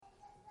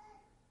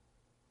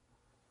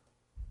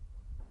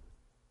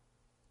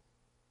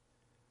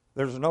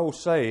There's an old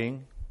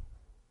saying,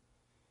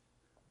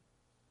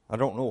 I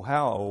don't know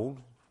how old,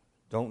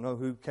 don't know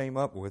who came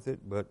up with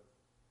it, but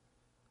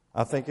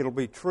I think it'll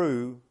be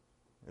true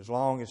as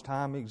long as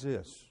time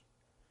exists.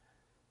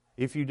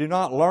 If you do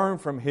not learn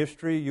from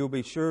history, you'll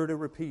be sure to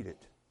repeat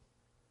it.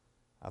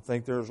 I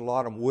think there's a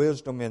lot of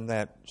wisdom in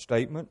that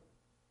statement.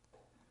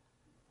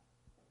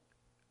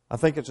 I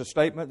think it's a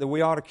statement that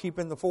we ought to keep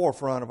in the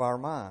forefront of our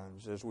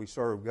minds as we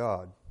serve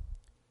God.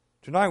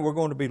 Tonight we're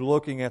going to be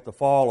looking at the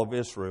fall of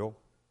Israel.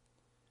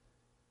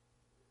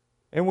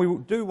 And we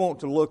do want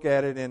to look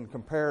at it in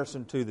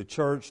comparison to the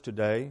church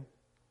today.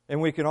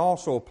 And we can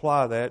also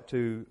apply that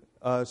to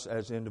us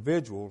as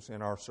individuals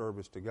in our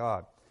service to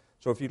God.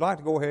 So if you'd like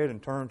to go ahead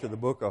and turn to the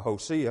book of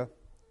Hosea,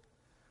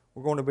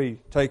 we're going to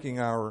be taking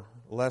our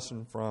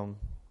lesson from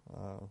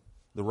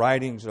the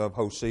writings of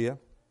Hosea.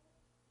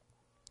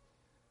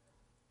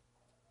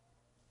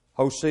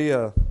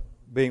 Hosea,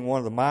 being one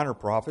of the minor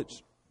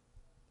prophets,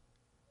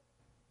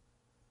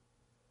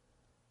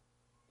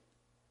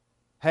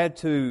 had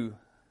to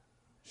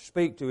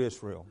speak to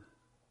Israel.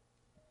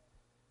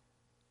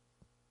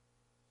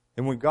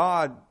 And when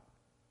God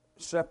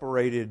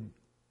separated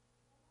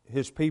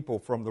His people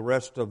from the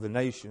rest of the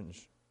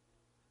nations,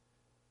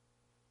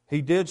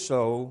 He did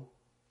so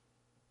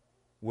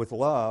with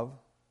love,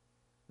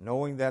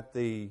 knowing that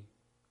the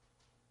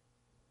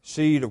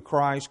seed of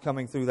Christ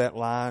coming through that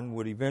line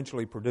would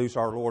eventually produce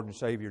our Lord and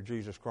Savior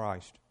Jesus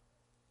Christ.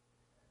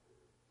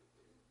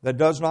 That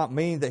does not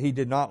mean that He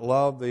did not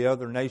love the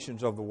other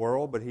nations of the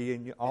world, but He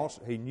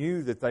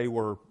knew that they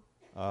were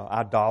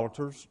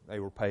idolaters, they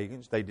were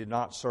pagans, they did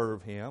not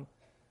serve Him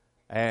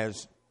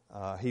as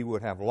He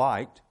would have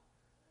liked.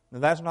 Now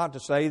that's not to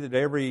say that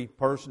every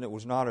person that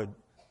was not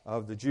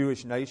of the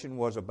Jewish nation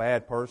was a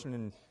bad person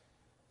and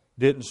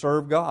didn't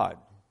serve God.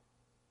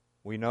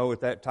 We know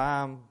at that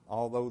time,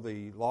 although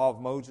the law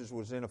of Moses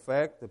was in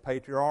effect, the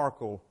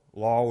patriarchal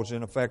law was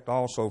in effect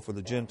also for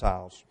the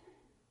Gentiles.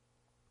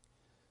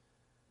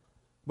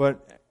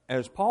 But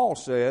as Paul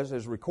says,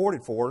 as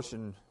recorded for us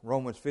in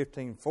Romans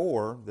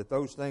 15:4, that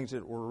those things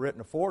that were written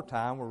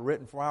aforetime were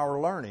written for our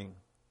learning.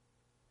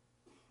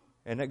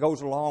 And that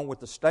goes along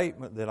with the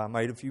statement that I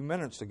made a few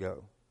minutes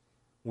ago.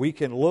 We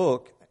can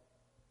look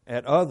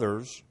at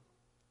others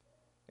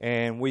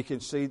and we can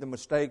see the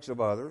mistakes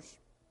of others.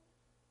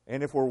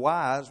 And if we're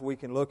wise, we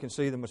can look and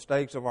see the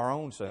mistakes of our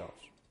own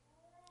selves.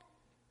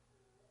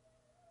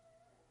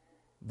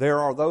 There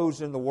are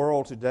those in the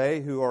world today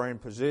who are in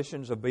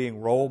positions of being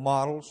role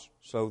models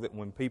so that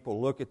when people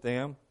look at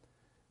them,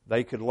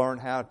 they could learn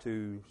how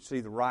to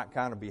see the right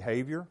kind of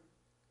behavior.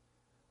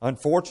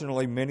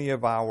 Unfortunately, many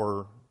of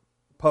our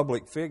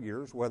public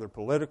figures, whether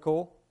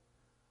political,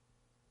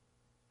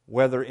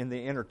 whether in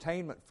the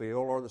entertainment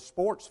field or the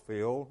sports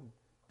field,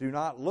 do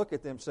not look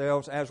at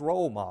themselves as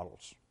role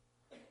models.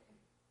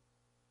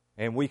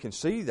 And we can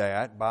see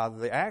that by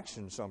the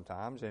actions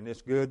sometimes, and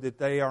it's good that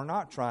they are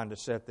not trying to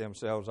set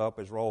themselves up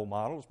as role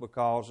models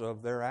because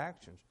of their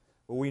actions.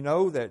 But we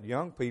know that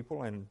young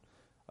people, and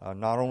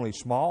not only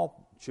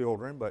small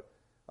children, but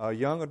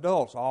young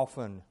adults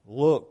often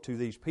look to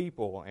these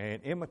people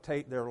and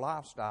imitate their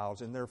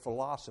lifestyles and their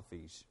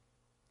philosophies.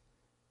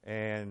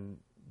 And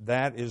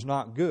that is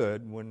not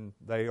good when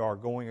they are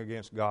going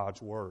against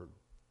God's Word.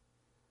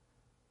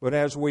 But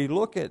as we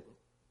look at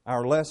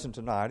our lesson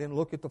tonight and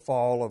look at the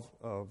fall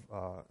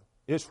of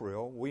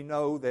Israel, we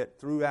know that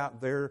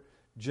throughout their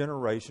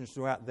generations,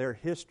 throughout their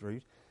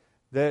histories,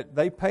 that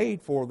they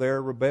paid for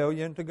their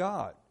rebellion to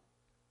God,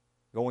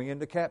 going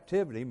into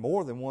captivity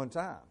more than one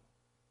time.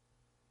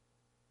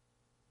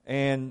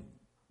 And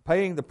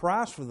paying the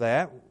price for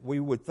that,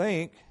 we would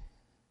think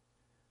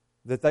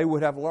that they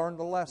would have learned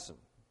the lesson.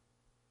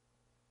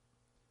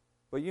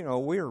 But you know,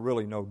 we are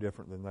really no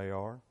different than they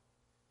are.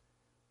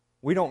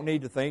 We don't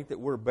need to think that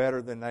we're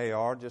better than they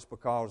are just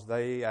because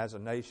they, as a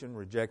nation,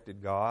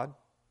 rejected God.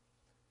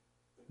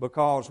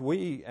 Because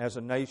we, as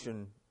a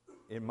nation,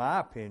 in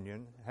my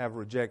opinion, have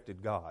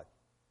rejected God.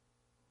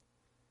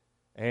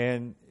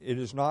 And it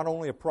is not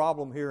only a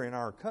problem here in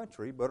our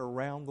country, but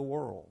around the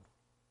world.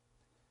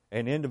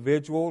 And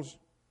individuals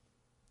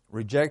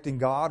rejecting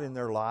God in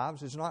their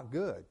lives is not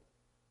good.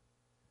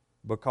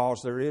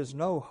 Because there is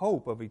no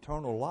hope of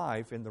eternal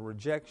life in the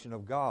rejection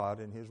of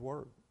God and His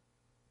Word.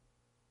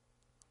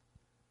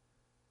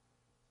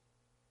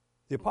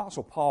 The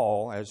Apostle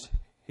Paul, as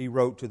he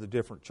wrote to the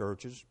different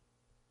churches,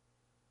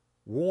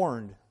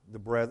 warned the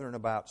brethren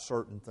about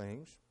certain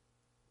things.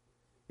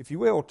 If you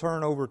will,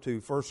 turn over to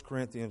 1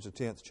 Corinthians, the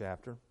 10th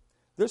chapter.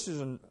 This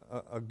is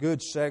a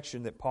good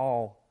section that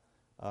Paul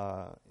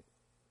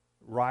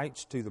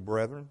writes to the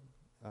brethren,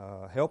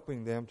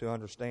 helping them to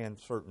understand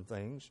certain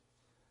things.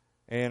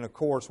 And, of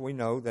course, we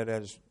know that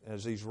as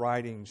these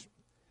writings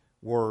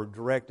were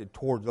directed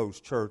toward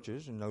those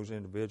churches and those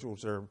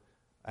individuals, they're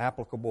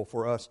applicable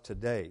for us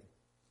today.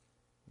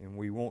 And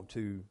we want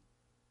to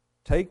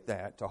take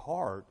that to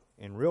heart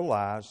and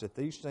realize that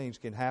these things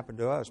can happen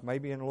to us,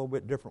 maybe in a little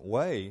bit different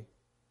way,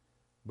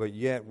 but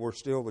yet we're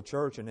still the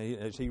church. And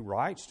as he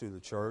writes to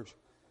the church,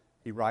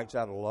 he writes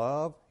out of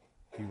love,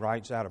 He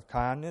writes out of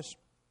kindness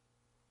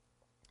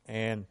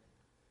and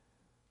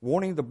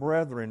wanting the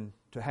brethren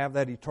to have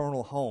that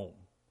eternal home.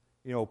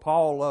 You know,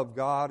 Paul loved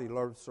God. He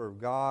loved to serve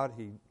God.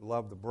 He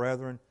loved the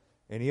brethren.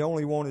 And he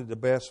only wanted the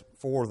best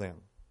for them.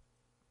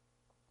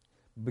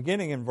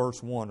 Beginning in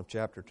verse 1 of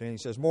chapter 10, he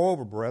says,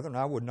 Moreover, brethren,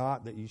 I would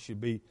not that ye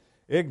should be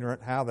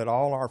ignorant how that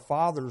all our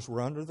fathers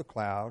were under the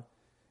cloud,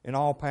 and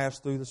all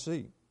passed through the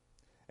sea,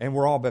 and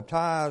were all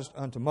baptized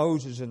unto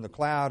Moses in the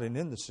cloud and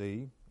in the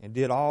sea, and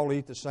did all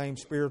eat the same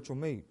spiritual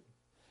meat,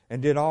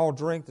 and did all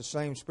drink the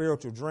same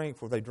spiritual drink,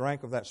 for they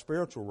drank of that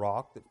spiritual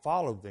rock that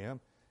followed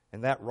them,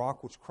 and that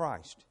rock was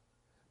Christ.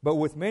 But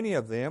with many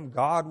of them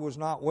God was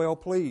not well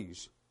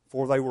pleased,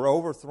 for they were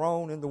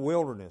overthrown in the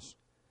wilderness.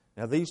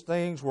 Now these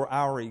things were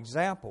our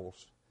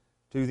examples,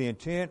 to the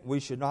intent we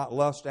should not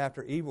lust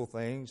after evil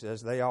things,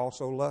 as they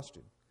also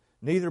lusted.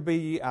 Neither be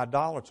ye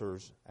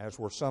idolaters, as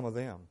were some of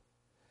them.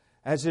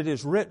 As it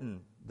is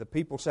written, the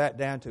people sat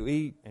down to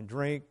eat and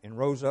drink and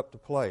rose up to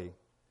play.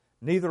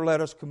 Neither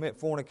let us commit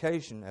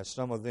fornication, as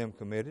some of them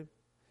committed,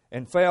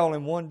 and fell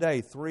in one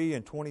day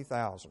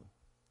 23,000.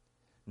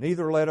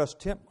 Neither let us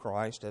tempt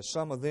Christ, as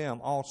some of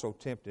them also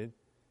tempted,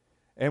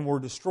 and were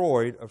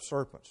destroyed of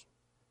serpents.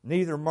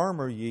 Neither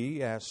murmur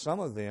ye, as some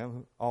of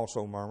them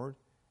also murmured,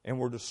 and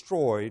were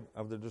destroyed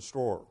of the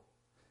destroyer.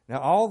 Now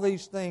all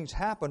these things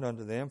happened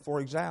unto them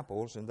for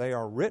examples, and they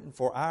are written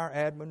for our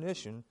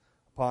admonition,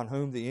 upon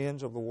whom the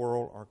ends of the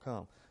world are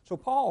come. So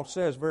Paul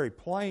says very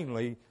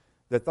plainly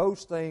that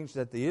those things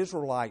that the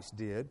Israelites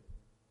did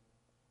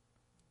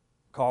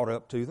caught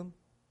up to them.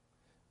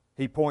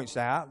 He points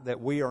out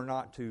that we are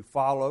not to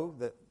follow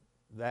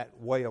that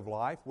way of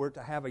life. We're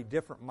to have a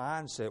different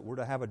mindset. We're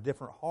to have a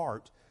different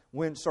heart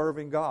when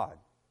serving God.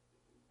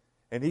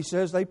 And he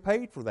says they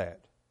paid for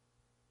that.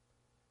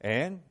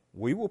 And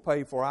we will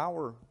pay for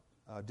our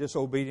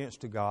disobedience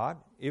to God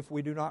if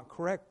we do not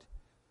correct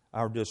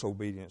our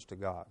disobedience to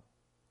God.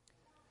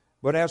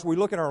 But as we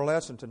look at our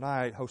lesson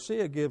tonight,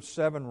 Hosea gives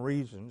 7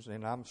 reasons,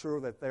 and I'm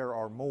sure that there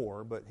are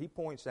more, but he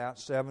points out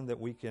 7 that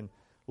we can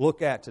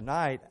look at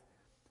tonight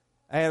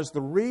as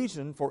the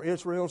reason for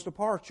Israel's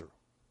departure.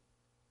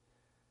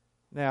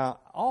 Now,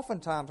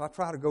 oftentimes I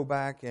try to go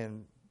back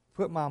and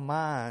put my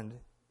mind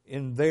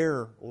in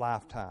their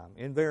lifetime,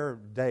 in their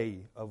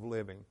day of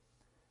living,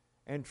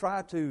 and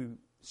try to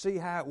see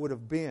how it would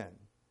have been.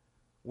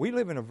 We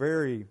live in a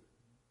very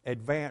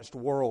advanced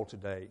world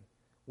today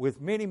with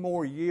many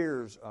more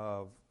years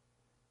of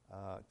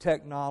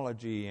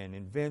technology and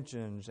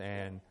inventions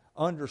and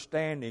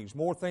understandings,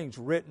 more things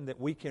written that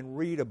we can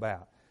read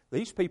about.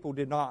 These people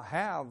did not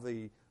have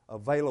the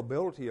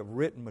availability of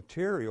written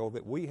material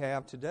that we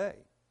have today.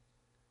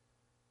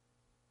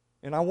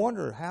 And I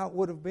wonder how it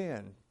would have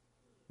been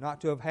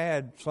not to have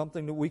had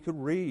something that we could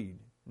read.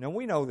 Now,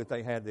 we know that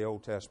they had the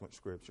Old Testament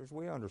Scriptures.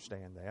 We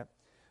understand that.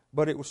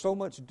 But it was so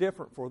much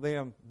different for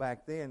them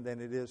back then than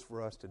it is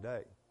for us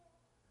today.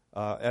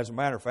 As a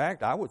matter of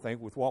fact, I would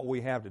think with what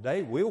we have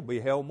today, we'll be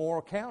held more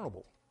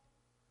accountable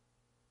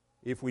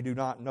if we do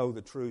not know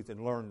the truth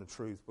and learn the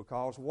truth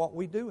because of what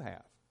we do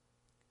have.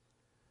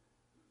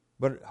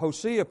 But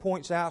Hosea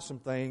points out some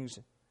things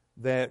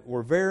that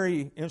were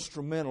very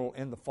instrumental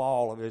in the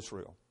fall of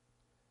Israel.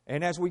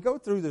 And as we go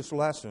through this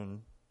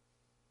lesson,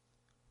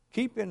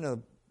 keep in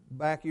the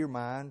back of your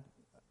mind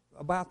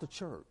about the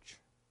church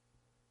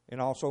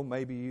and also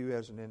maybe you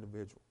as an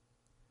individual.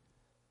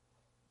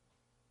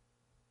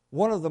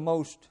 One of the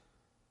most,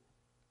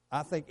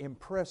 I think,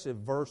 impressive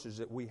verses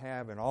that we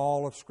have in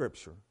all of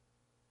Scripture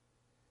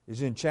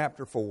is in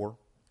chapter 4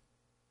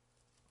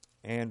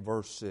 and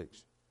verse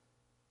 6.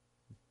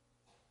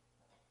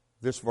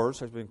 This verse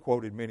has been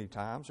quoted many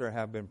times. There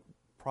have been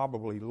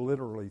probably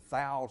literally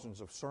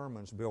thousands of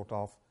sermons built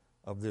off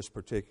of this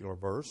particular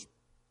verse.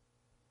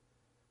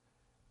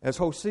 As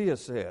Hosea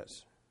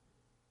says,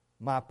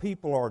 "My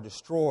people are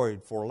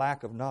destroyed for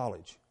lack of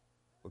knowledge,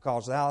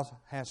 because thou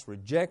hast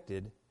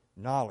rejected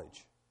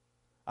knowledge.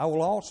 I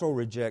will also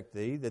reject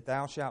thee, that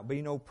thou shalt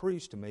be no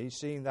priest to me,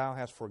 seeing thou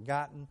hast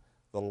forgotten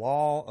the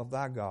law of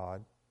thy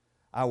God.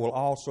 I will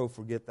also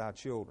forget thy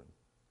children."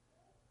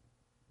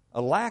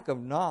 A lack of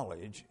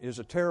knowledge is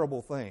a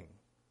terrible thing.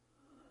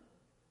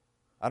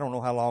 I don't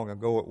know how long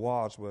ago it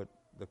was, but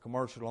the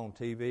commercial on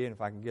TV, and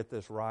if I can get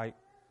this right,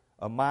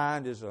 a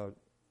mind is a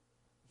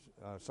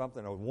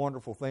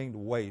wonderful thing to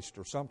waste,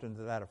 or something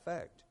to that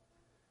effect.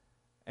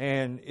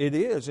 And it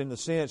is in the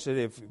sense that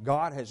if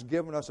God has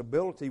given us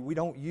ability, we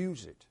don't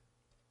use it.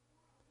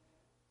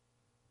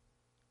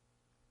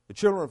 The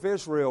children of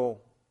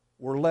Israel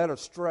were led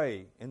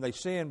astray, and they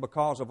sinned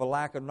because of a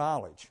lack of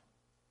knowledge.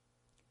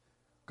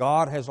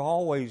 God has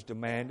always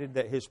demanded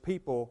that His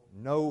people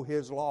know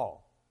His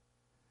law.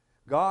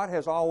 God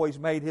has always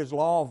made His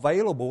law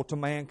available to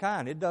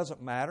mankind. It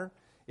doesn't matter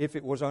if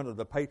it was under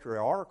the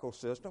patriarchal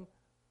system,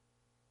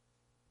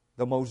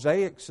 the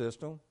Mosaic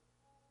system,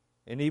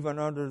 and even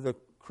under the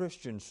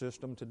Christian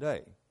system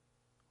today,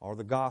 or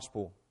the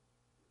gospel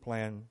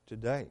plan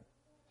today.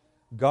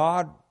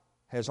 God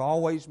has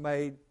always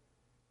made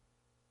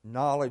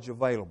knowledge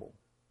available.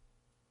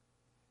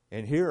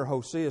 And here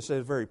Hosea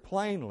says very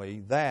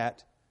plainly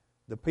that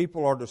the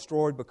people are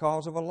destroyed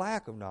because of a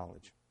lack of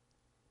knowledge.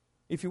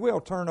 If you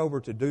will, turn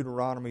over to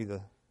Deuteronomy,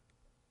 the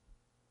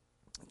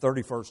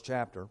 31st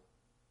chapter.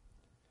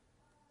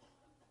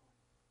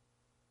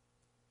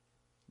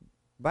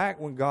 Back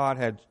when God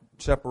had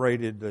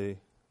separated the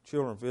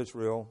children of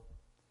Israel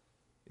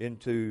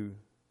into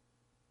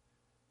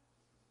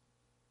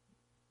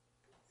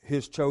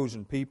His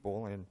chosen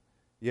people, and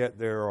yet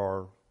there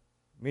are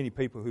many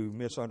people who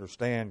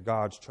misunderstand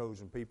God's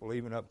chosen people,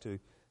 even up to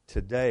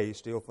today,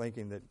 still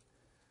thinking that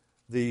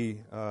the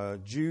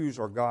Jews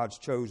are God's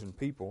chosen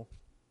people.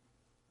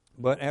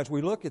 But as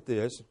we look at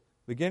this,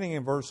 beginning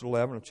in verse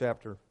 11 of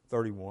chapter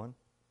 31,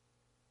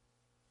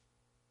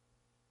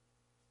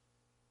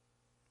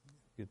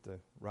 get the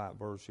right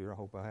verse here. I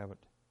hope I haven't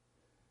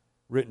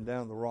written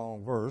down the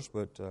wrong verse,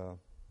 but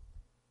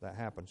that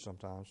happens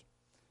sometimes.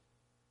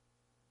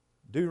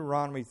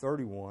 Deuteronomy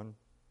 31,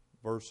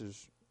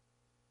 verses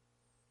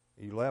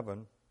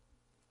 11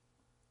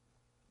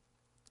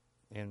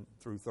 and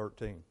through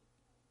 13.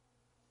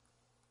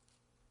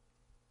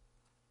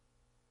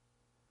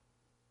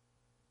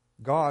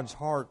 God's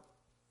heart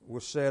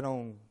was set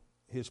on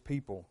His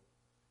people.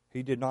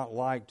 He did not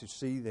like to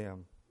see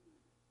them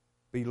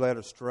be led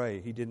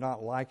astray. He did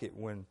not like it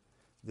when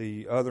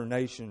the other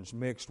nations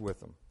mixed with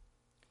them.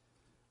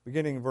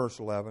 Beginning in verse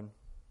 11.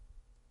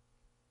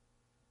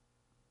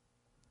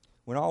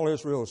 When all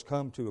Israel is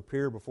come to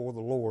appear before the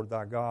Lord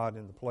thy God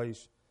in the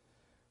place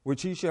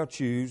which He shall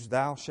choose,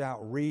 thou shalt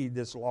read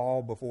this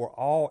law before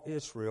all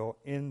Israel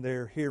in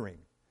their hearing.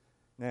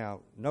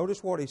 Now,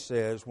 notice what he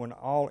says, when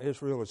all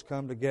Israel has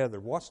come together.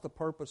 What's the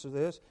purpose of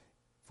this?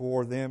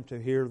 For them to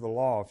hear the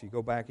law. If you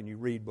go back and you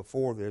read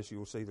before this, you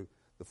will see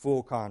the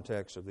full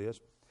context of this.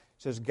 It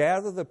says,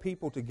 gather the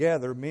people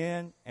together,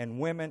 men and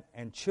women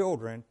and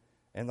children,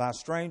 and thy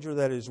stranger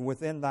that is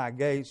within thy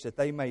gates, that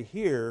they may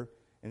hear,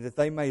 and that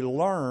they may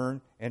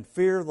learn and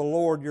fear the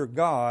Lord your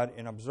God,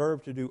 and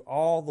observe to do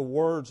all the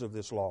words of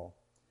this law.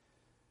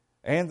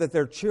 And that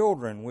their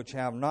children, which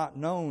have not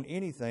known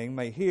anything,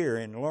 may hear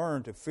and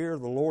learn to fear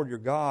the Lord your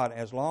God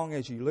as long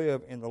as ye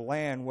live in the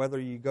land, whether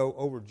ye go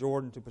over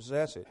Jordan to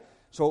possess it.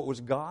 So it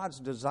was God's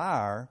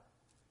desire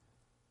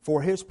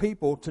for His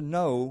people to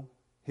know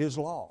His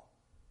law.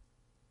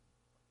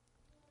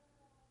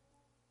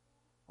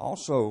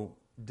 Also,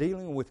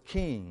 dealing with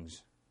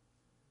kings.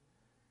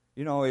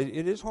 You know,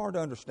 it is hard to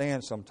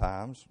understand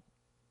sometimes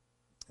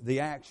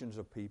the actions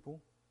of people.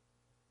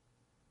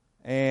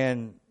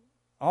 And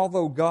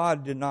although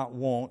God did not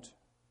want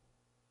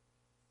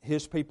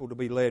His people to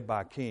be led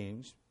by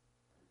kings,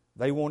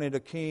 they wanted a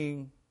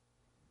king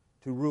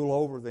to rule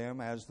over them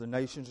as the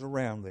nations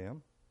around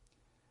them,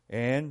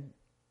 and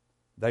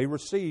they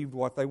received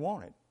what they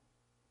wanted.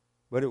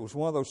 But it was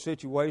one of those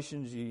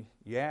situations you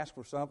ask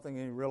for something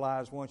and you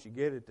realize once you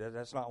get it that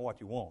that's not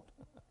what you want.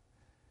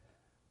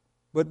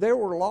 But there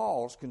were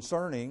laws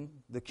concerning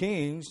the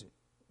kings,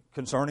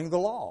 concerning the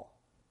law.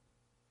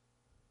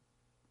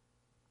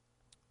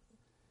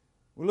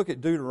 We look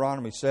at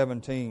Deuteronomy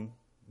 17,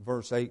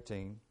 verse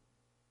 18,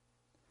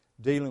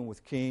 dealing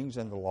with kings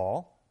and the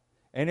law.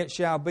 And it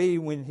shall be,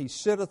 when he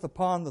sitteth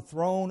upon the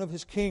throne of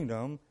his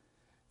kingdom,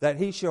 that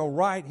he shall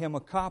write him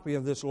a copy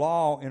of this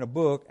law in a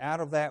book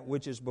out of that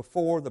which is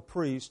before the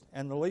priests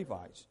and the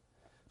Levites.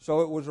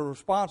 So it was a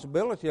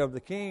responsibility of the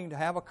king to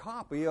have a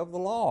copy of the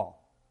law,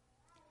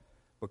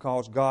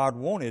 because God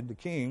wanted the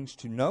kings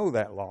to know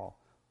that law.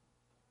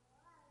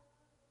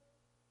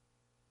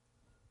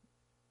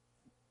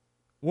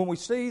 When we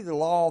see the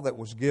law that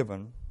was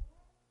given,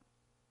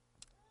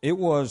 it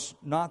was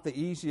not the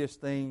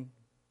easiest thing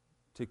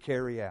to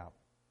carry out.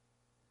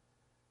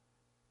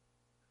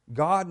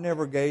 God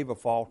never gave a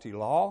faulty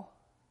law.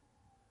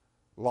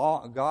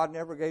 God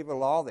never gave a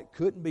law that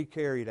couldn't be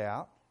carried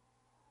out.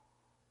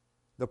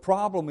 The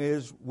problem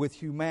is with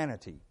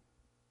humanity.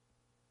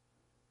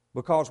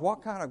 Because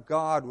what kind of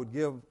God would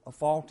give a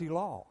faulty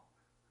law?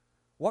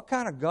 What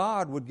kind of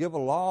God would give a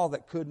law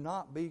that could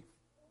not be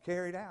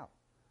carried out?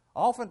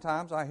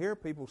 Oftentimes I hear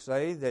people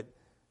say that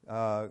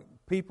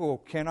people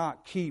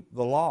cannot keep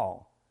the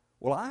law.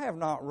 Well, I have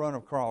not run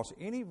across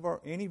any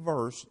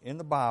verse in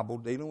the Bible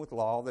dealing with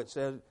law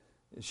that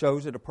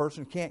shows that a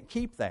person can't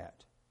keep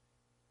that.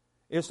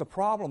 It's the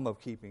problem of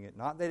keeping it.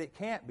 Not that it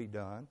can't be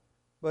done,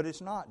 but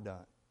it's not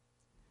done.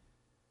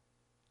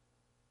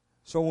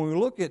 So when we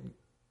look at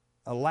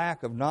a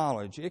lack of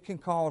knowledge, it can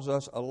cause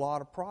us a lot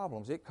of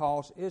problems. It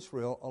caused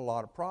Israel a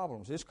lot of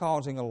problems. It's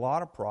causing a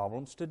lot of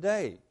problems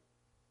today.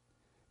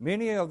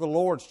 Many of the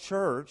Lord's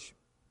church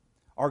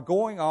are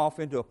going off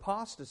into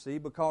apostasy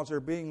because they're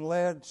being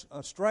led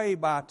astray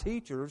by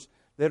teachers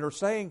that are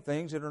saying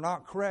things that are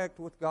not correct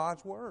with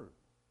God's Word.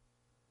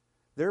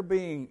 They're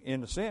being,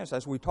 in a sense,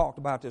 as we talked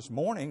about this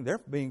morning, they're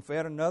being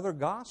fed another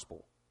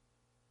gospel.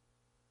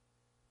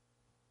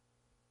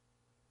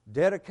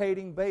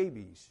 Dedicating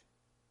babies,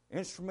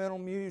 instrumental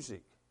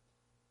music,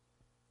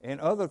 and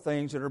other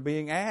things that are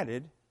being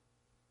added,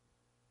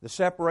 the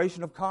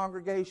separation of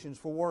congregations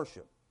for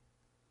worship,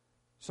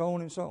 so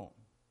on and so on.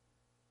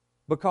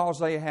 because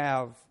they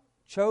have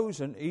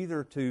chosen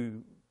either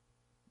to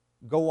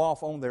go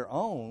off on their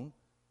own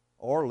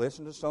or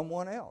listen to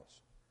someone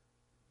else.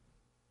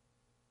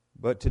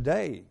 But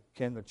today,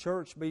 can the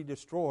church be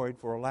destroyed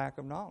for a lack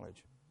of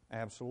knowledge?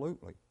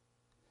 Absolutely.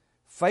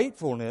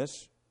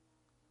 Faithfulness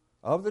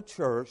of the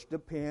church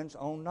depends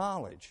on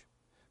knowledge.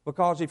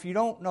 Because if you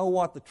don't know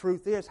what the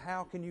truth is,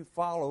 how can you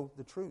follow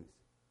the truth?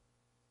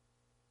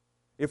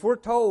 If we're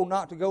told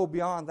not to go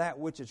beyond that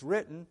which is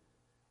written,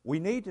 we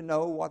need to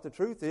know what the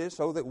truth is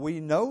so that we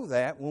know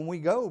that when we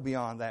go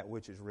beyond that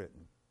which is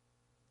written.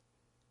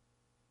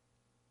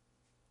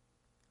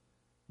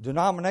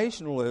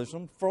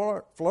 Denominationalism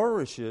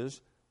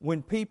flourishes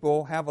when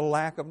people have a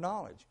lack of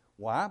knowledge.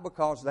 Why?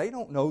 Because they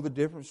don't know the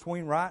difference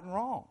between right and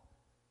wrong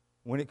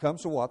when it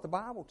comes to what the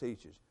Bible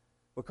teaches.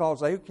 Because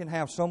they can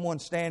have someone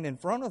stand in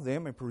front of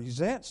them and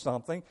present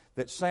something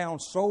that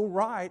sounds so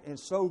right and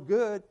so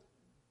good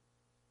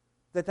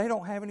that they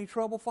don't have any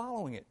trouble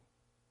following it.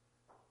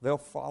 They'll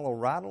follow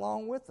right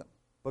along with them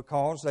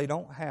because they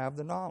don't have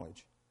the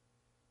knowledge.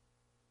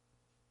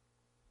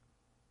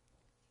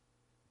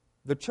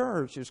 The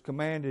church is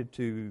commanded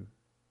to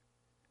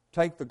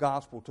take the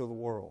gospel to the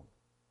world.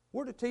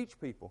 We're to teach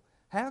people.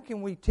 How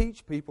can we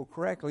teach people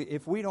correctly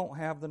if we don't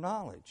have the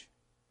knowledge?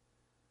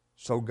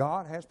 So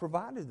God has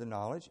provided the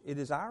knowledge. It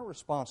is our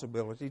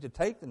responsibility to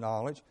take the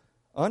knowledge,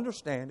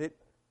 understand it,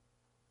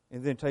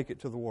 and then take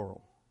it to the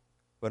world.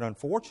 But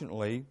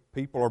unfortunately,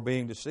 people are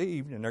being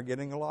deceived, and they're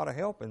getting a lot of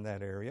help in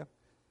that area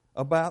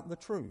about the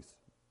truth.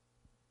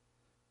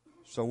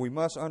 So we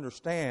must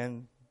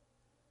understand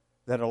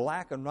that a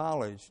lack of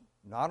knowledge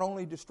not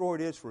only destroyed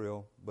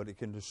Israel, but it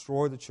can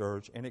destroy the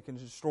church, and it can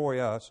destroy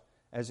us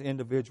as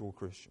individual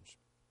Christians.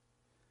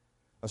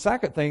 A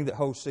second thing that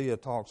Hosea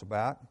talks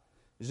about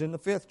is in the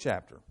 5th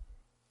chapter.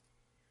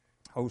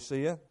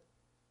 Hosea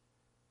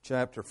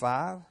chapter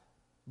 5,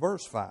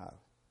 verse 5.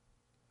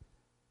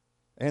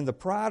 And the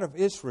pride of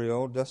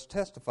Israel does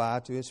testify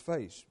to his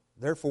face.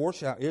 Therefore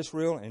shall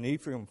Israel and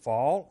Ephraim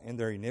fall in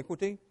their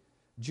iniquity.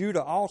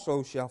 Judah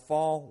also shall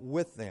fall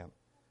with them.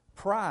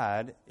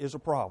 Pride is a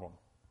problem.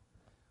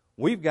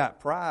 We've got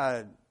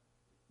pride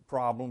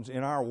problems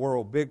in our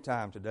world big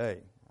time today.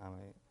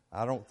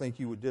 I don't think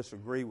you would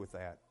disagree with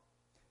that.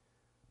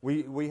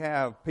 We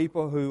have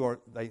people who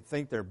they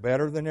think they're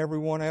better than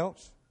everyone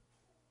else.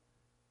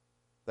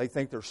 They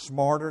think they're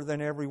smarter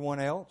than everyone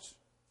else.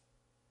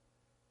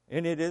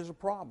 And it is a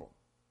problem.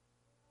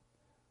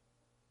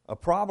 A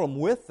problem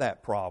with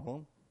that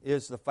problem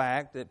is the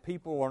fact that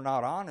people are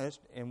not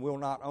honest and will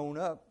not own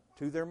up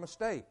to their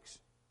mistakes.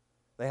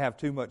 They have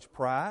too much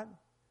pride,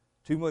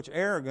 too much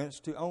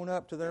arrogance to own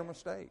up to their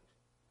mistakes.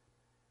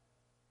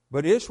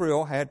 But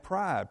Israel had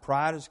pride.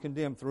 Pride is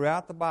condemned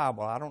throughout the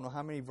Bible. I don't know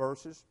how many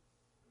verses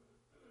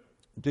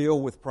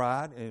deal with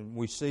pride, and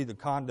we see the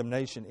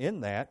condemnation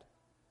in that.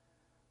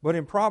 But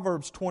in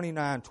Proverbs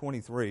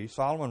 29:23,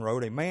 Solomon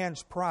wrote, "A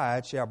man's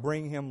pride shall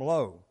bring him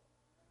low."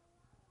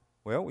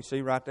 Well, we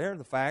see right there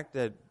the fact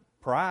that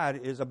pride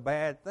is a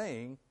bad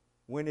thing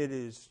when it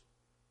is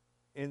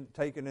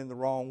taken in the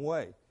wrong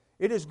way.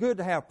 It is good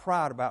to have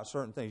pride about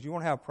certain things. You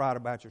want to have pride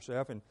about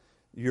yourself and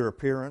your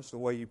appearance, the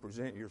way you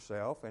present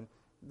yourself, and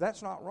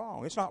that's not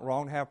wrong. It's not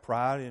wrong to have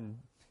pride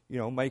in,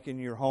 making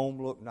your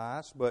home look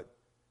nice, but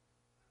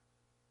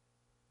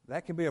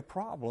that can be a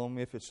problem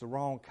if it's the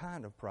wrong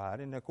kind of pride.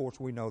 And, of course,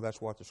 we know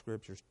that's what the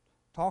Scripture's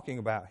talking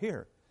about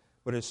here.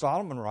 But as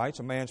Solomon writes,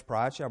 a man's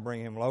pride shall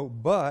bring him low,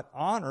 but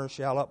honor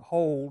shall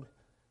uphold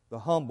the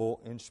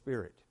humble in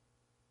spirit.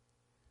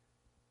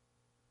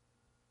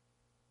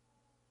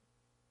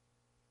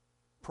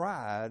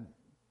 Pride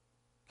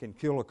can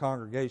kill a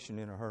congregation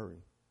in a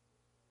hurry.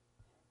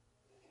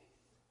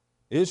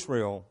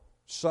 Israel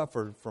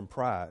suffered from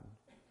pride.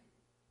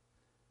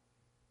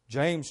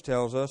 James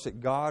tells us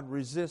that God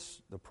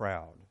resists the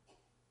proud.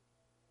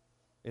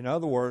 In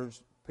other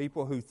words,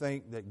 people who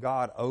think that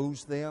God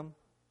owes them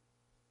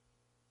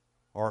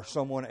or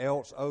someone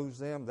else owes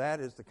them,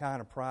 that is the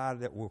kind of pride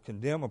that will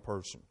condemn a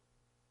person.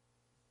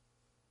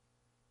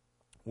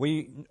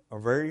 We are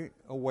very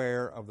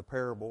aware of the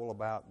parable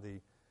about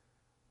the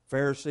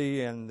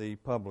Pharisee and the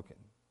publican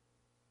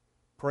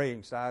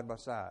praying side by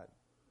side.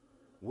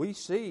 We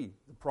see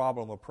the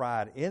problem of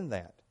pride in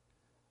that.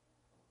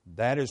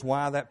 That is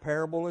why that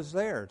parable is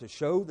there, to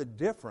show the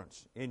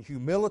difference in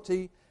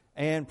humility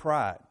and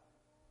pride.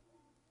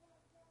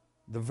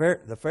 The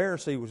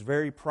Pharisee was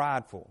very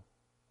prideful.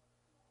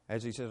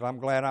 As he says, "I'm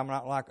glad I'm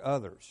not like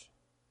others."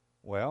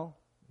 Well,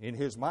 in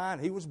his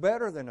mind, he was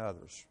better than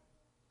others.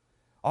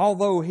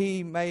 Although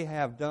he may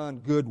have done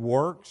good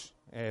works,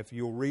 if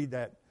you'll read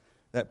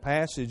that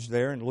passage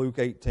there in Luke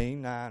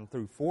 18:9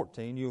 through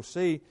 14, you'll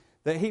see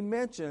that he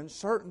mentions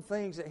certain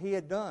things that he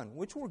had done,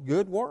 which were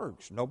good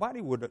works.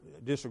 Nobody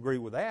would disagree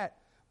with that,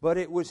 but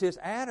it was his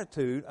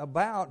attitude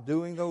about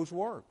doing those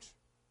works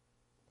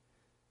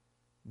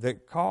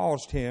that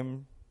caused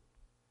him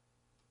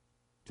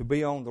to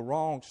be on the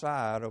wrong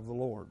side of the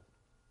Lord.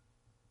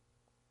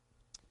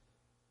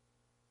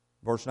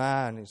 Verse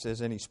 9, it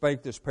says, "And he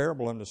spake this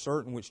parable unto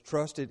certain which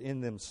trusted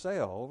in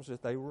themselves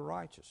that they were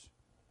righteous,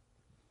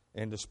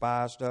 and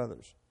despised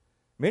others."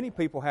 Many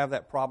people have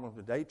that problem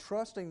today,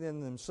 trusting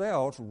in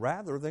themselves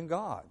rather than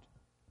God,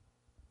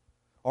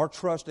 or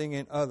trusting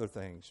in other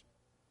things.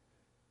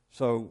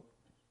 So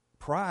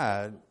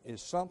pride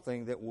is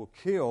something that will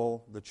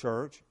kill the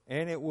church,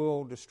 and it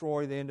will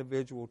destroy the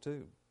individual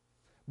too.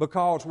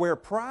 Because where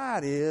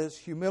pride is,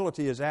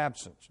 humility is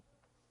absent.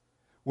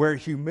 Where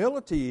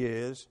humility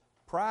is,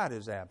 pride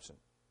is absent.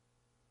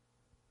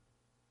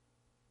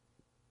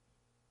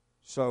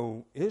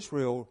 So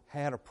Israel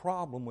had a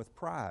problem with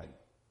pride.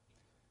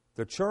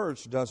 The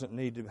church doesn't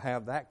need to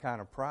have that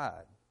kind of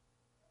pride.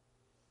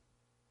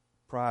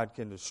 Pride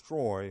can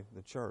destroy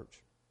the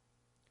church.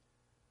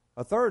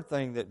 A third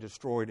thing that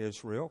destroyed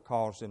Israel,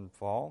 caused them to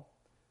fall,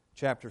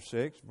 chapter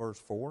 6, verse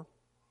 4,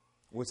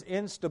 was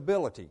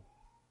instability.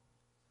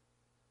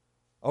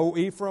 "O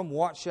Ephraim,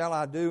 what shall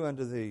I do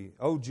unto thee?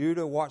 O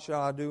Judah, what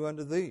shall I do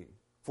unto thee?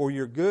 For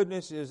your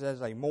goodness is as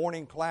a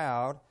morning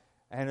cloud,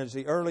 and as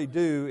the early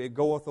dew it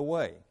goeth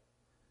away."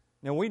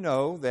 Now we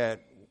know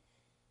that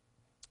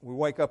we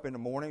wake up in the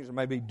mornings, there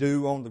may be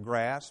dew on the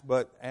grass,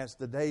 but as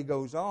the day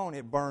goes on,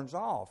 it burns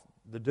off.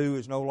 The dew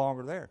is no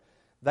longer there.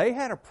 They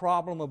had a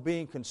problem of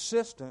being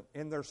consistent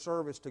in their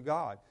service to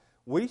God.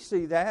 We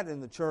see that in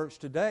the church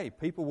today,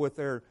 people with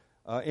their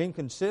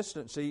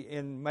inconsistency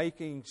in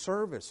making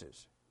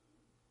services.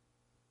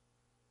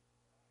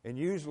 And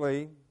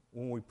usually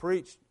when we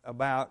preach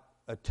about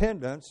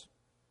attendance,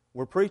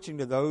 we're preaching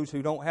to those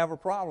who don't have a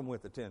problem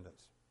with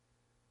attendance,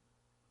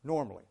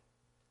 normally.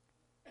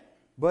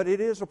 But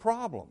it is a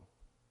problem.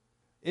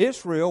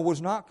 Israel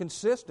was not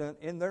consistent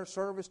in their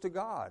service to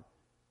God.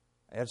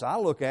 As I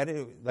look at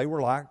it, they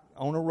were like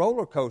on a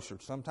roller coaster,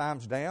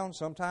 sometimes down,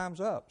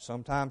 sometimes up,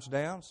 sometimes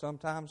down,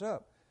 sometimes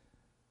up.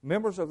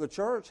 Members of the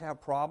church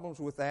have problems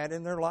with that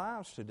in their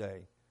lives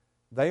today.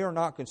 They are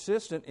not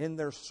consistent in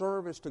their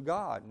service to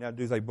God. Now,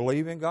 do they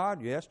believe in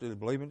God? Yes. Do they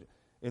believe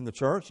in the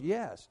church?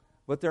 Yes.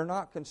 But they're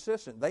not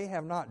consistent. They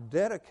have not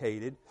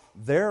dedicated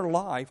their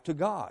life to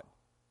God.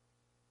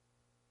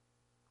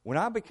 When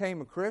I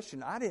became a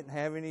Christian, I didn't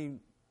have any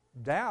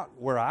doubt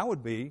where I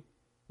would be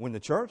when the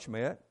church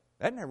met.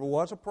 That never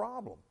was a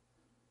problem.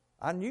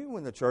 I knew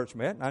when the church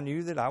met, and I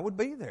knew that I would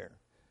be there.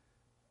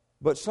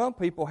 But some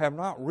people have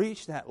not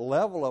reached that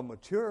level of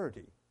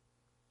maturity.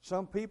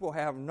 Some people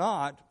have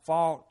not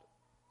fought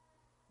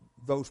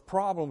those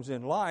problems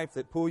in life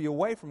that pull you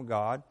away from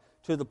God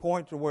to the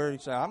point to where you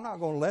say, "I'm not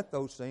going to let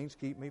those things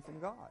keep me from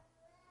God."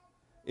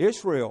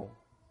 Israel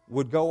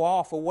would go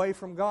off away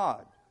from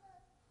God,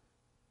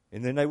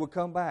 and then they would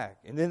come back,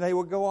 and then they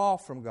would go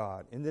off from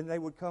God, and then they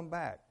would come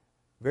back.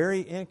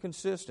 Very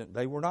inconsistent.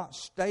 They were not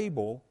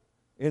stable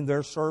in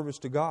their service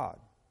to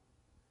God.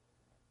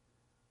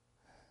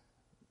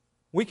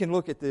 We can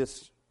look at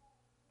this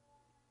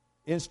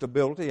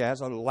instability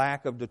as a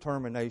lack of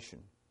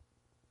determination.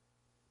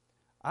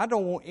 I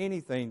don't want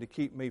anything to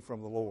keep me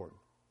from the Lord.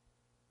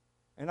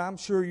 And I'm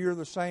sure you're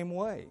the same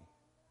way.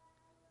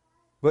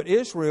 But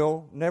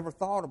Israel never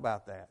thought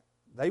about that.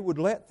 They would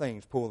let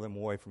things pull them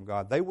away from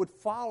God. They would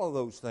follow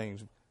those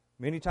things,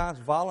 many times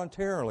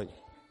voluntarily.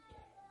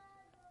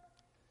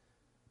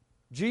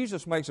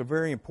 Jesus makes a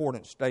very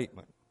important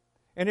statement.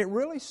 And it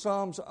really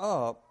sums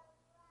up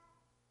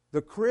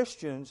the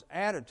Christian's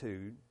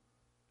attitude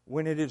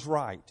when it is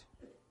right.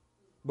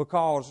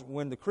 Because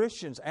when the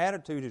Christian's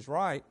attitude is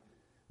right,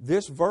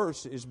 this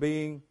verse is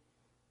being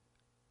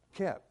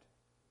kept.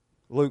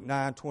 Luke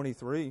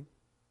 9:23,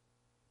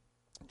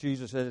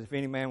 Jesus says, "If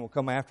any man will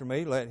come after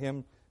me, let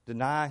him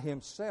deny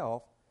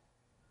himself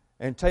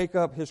and take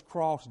up his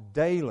cross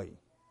daily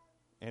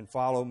and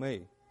follow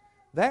me."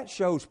 That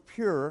shows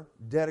pure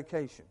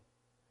dedication.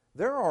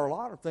 There are a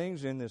lot of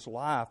things in this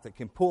life that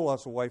can pull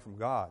us away from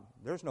God.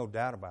 There's no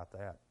doubt about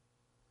that.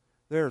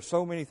 There are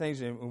so many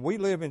things, and we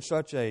live in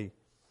such a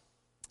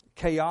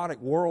chaotic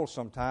world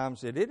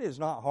sometimes that it is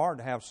not hard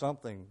to have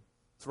something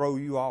throw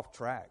you off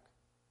track.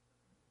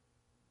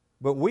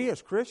 But we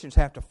as Christians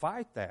have to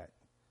fight that.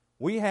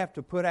 We have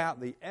to put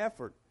out the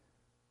effort.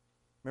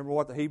 Remember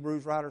what the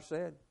Hebrews writer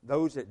said?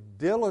 Those that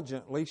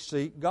diligently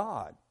seek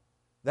God.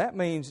 That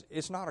means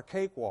it's not a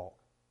cakewalk.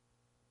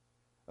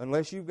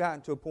 Unless you've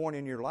gotten to a point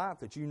in your life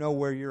that you know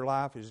where your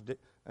life is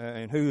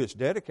and who it's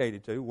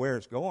dedicated to, where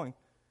it's going,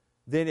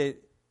 then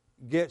it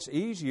gets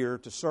easier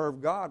to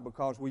serve God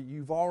because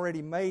you've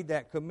already made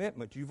that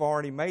commitment. You've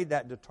already made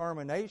that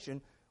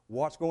determination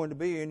what's going to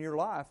be in your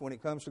life when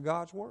it comes to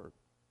God's Word.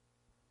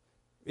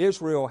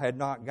 Israel had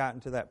not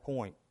gotten to that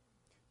point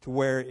to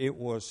where it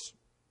was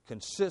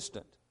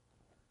consistent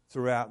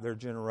throughout their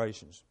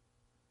generations.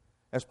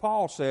 As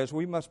Paul says,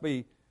 we must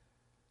be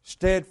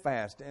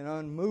steadfast and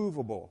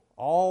unmovable,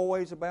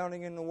 always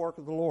abounding in the work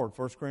of the Lord,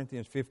 1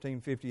 Corinthians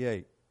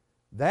 15:58.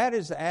 That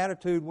is the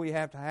attitude we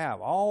have to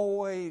have,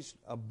 always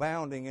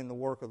abounding in the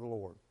work of the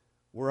Lord.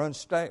 We're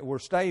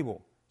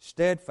stable,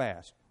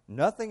 steadfast.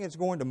 Nothing is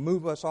going to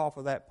move us off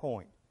of that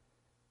point.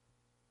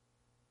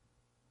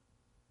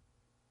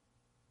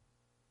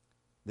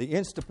 The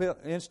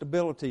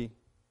instability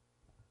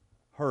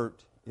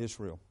hurt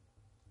Israel.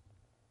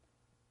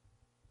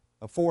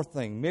 A fourth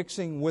thing,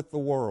 mixing with the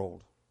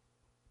world.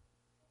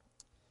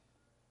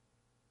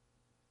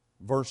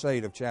 Verse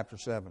 8 of chapter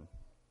 7.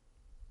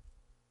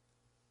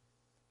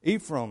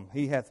 Ephraim,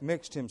 he hath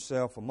mixed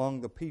himself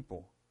among the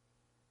people.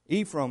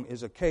 Ephraim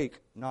is a cake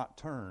not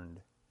turned.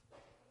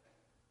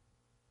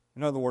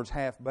 In other words,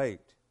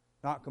 half-baked,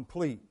 not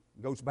complete.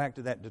 It goes back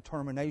to that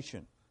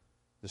determination,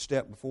 the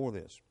step before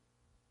this.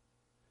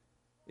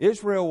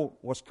 Israel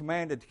was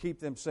commanded to keep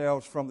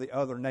themselves from the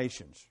other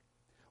nations.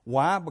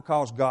 Why?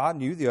 Because God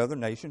knew the other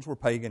nations were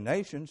pagan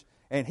nations,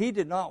 and He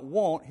did not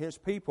want His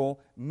people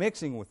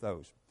mixing with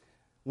those.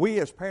 We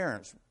as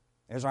parents,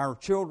 as our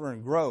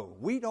children grow,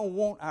 we don't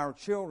want our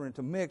children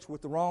to mix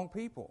with the wrong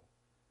people.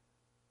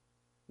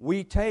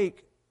 We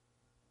take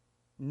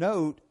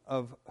note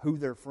of who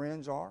their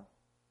friends are,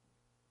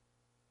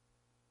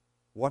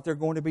 what they're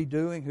going to be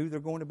doing, who they're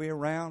going to be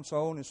around,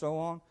 so on and so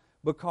on,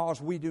 because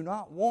we do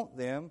not want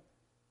them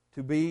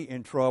to be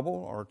in trouble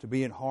or to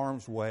be in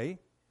harm's way.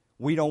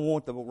 We don't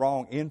want the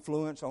wrong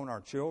influence on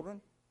our children.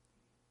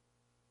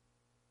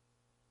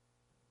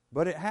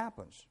 But it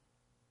happens.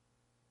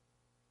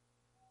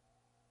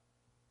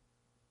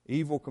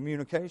 Evil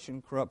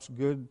communication corrupts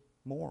good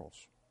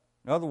morals.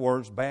 In other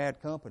words,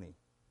 bad company.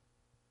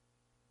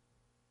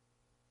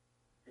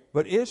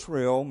 But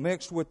Israel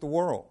mixed with the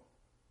world.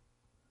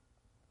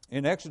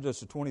 In Exodus,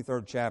 the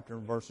 23rd chapter,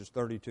 verses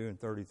 32 and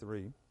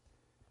 33,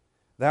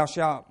 thou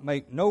shalt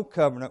make no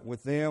covenant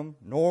with them,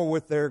 nor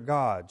with their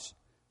gods.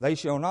 They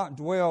shall not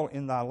dwell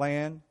in thy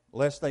land,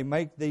 lest they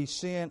make thee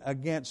sin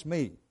against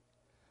me.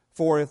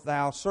 For if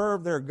thou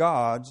serve their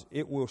gods,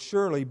 it will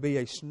surely be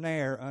a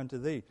snare unto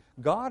thee.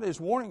 God is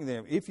warning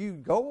them, if you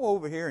go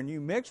over here and you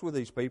mix with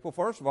these people,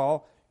 first of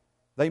all,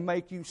 they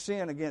make you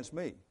sin against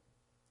me.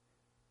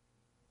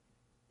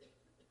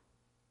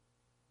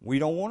 We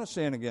don't want to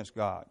sin against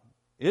God.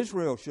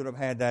 Israel should have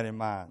had that in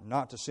mind,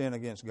 not to sin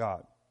against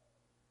God.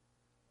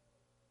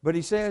 But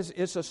He says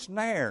it's a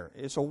snare,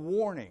 it's a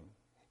warning.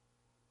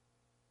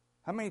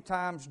 How many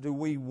times do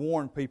we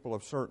warn people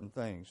of certain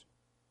things?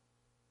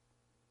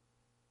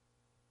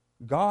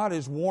 God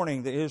is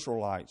warning the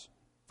Israelites.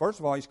 First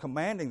of all, He's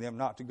commanding them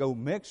not to go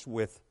mix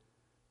with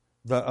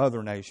the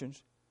other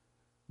nations.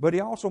 But He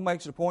also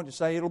makes it a point to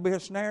say it'll be a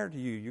snare to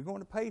you. You're going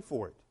to pay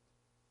for it.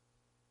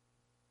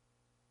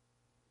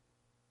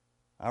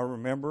 I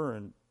remember,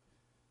 and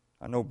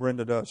I know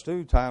Brenda does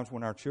too, times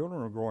when our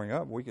children were growing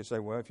up, we could say,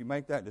 well, if you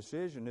make that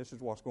decision, this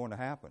is what's going to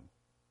happen.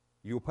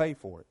 You'll pay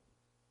for it.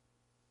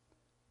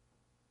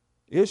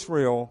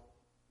 Israel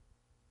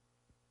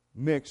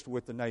mixed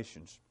with the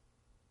nations.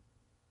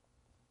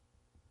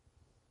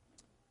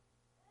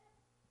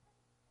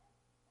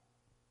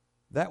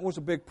 That was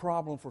a big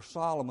problem for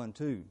Solomon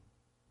too.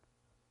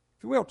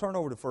 If you will, turn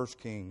over to 1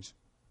 Kings.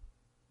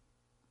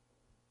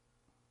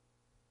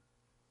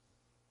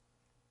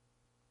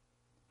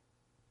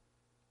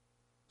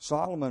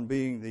 Solomon,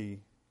 being the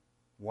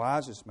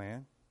wisest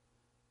man,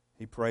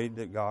 he prayed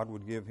that God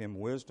would give him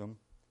wisdom.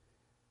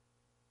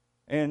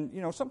 And,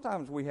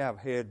 sometimes we have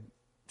head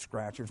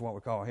scratchers, what we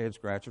call head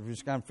scratchers. We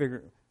just kind of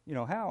figure,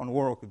 how in the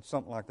world could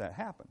something like that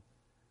happen?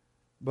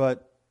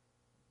 But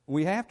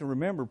we have to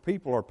remember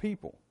people are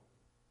people.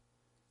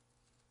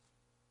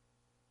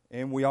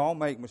 And we all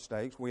make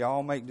mistakes. We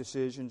all make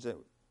decisions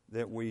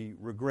that we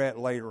regret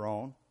later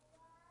on.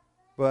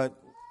 But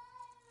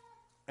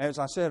as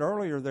I said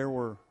earlier, there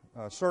were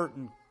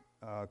certain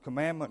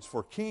commandments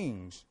for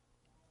kings.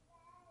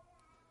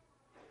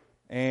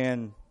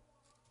 And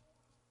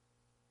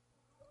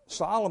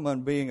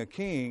Solomon, being a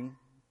king,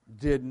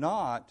 did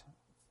not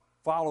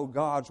follow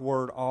God's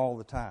word all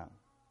the time.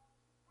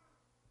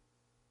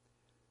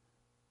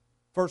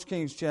 1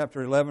 Kings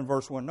chapter 11,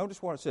 verse 1.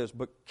 Notice what it says.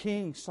 But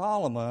King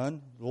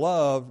Solomon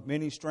loved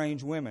many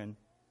strange women,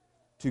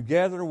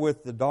 together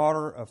with the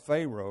daughter of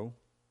Pharaoh,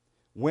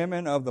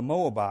 women of the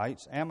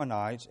Moabites,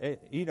 Ammonites,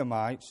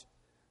 Edomites,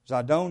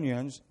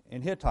 Zidonians,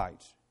 and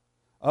Hittites,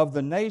 of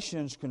the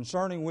nations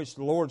concerning which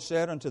the Lord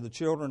said unto the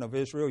children of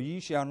Israel, Ye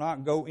shall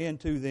not go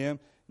into them,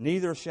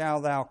 neither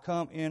shall thou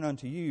come in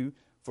unto you,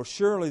 for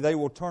surely they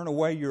will turn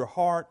away your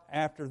heart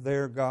after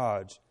their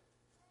gods.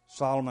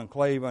 Solomon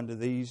clave unto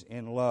these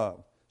in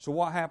love. So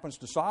what happens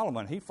to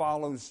Solomon? He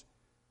follows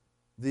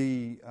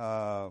the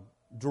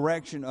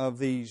direction of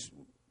these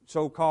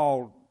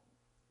so-called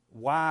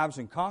wives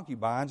and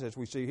concubines, as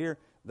we see here.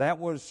 That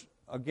was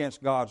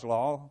against God's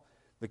law.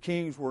 The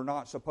kings were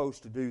not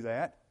supposed to do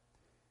that.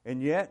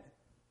 And yet,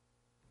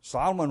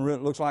 Solomon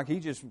looks like he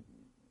just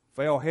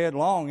fell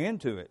headlong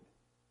into it.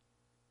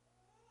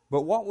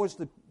 But what was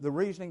the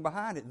reasoning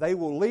behind it? They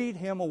will lead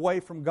him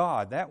away from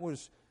God. That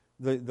was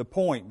the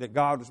point that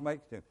God was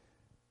making to them.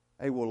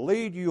 They will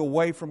lead you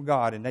away from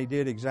God, and they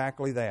did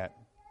exactly that.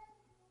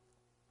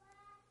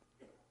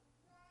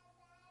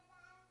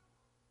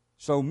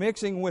 So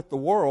mixing with the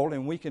world,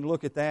 and we can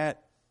look at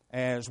that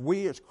as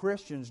we as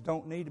Christians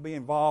don't need to be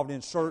involved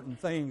in certain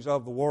things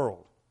of the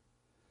world.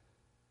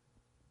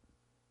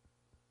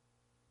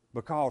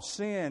 Because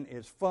sin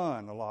is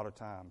fun a lot of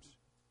times.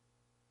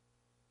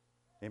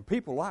 And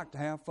people like to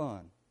have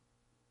fun.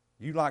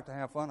 You like to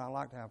have fun, I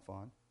like to have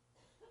fun.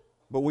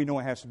 But we know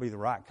it has to be the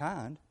right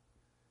kind.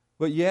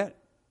 But yet,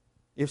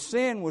 if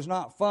sin was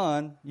not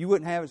fun, you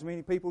wouldn't have as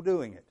many people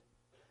doing it.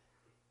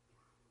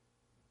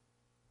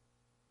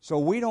 So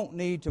we don't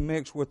need to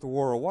mix with the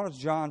world. What does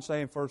John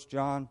say in 1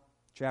 John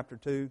chapter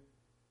 2?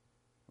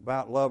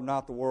 About love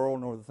not the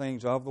world nor the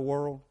things of the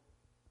world?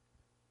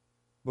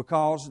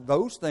 Because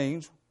those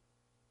things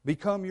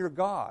become your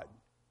God.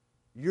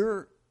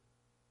 Your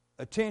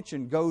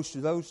attention goes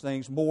to those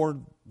things more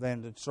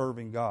than to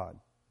serving God.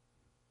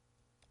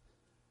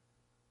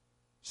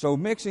 So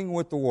mixing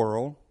with the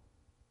world,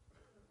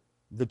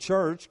 the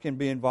church can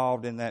be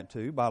involved in that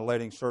too by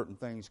letting certain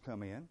things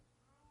come in.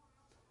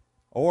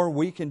 Or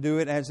we can do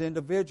it as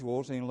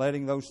individuals and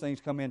letting those things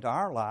come into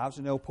our lives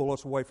and they'll pull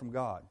us away from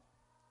God.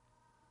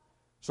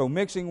 So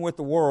mixing with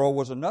the world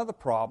was another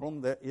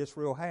problem that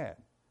Israel had.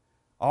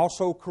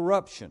 Also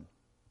corruption.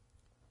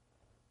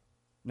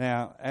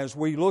 Now, as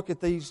we look at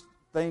these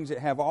things that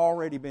have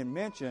already been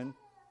mentioned,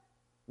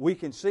 we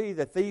can see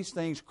that these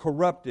things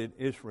corrupted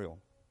Israel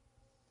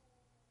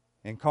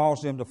and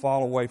caused them to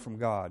fall away from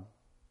God.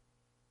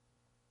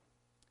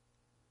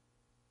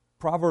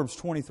 Proverbs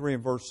 23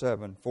 and verse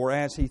 7, for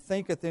as he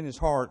thinketh in his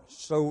heart,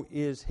 so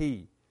is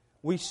he.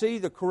 We see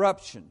the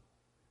corruption.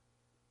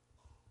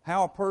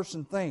 How a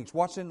person thinks,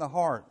 what's in the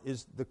heart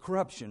is the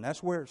corruption.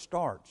 That's where it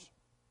starts.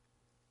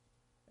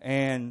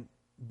 And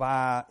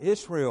by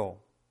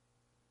Israel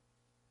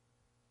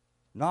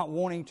not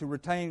wanting to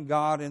retain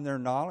God in their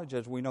knowledge,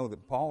 as we know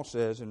that Paul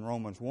says in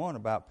Romans 1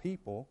 about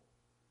people,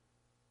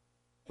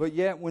 but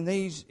yet when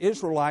these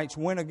Israelites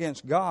went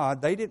against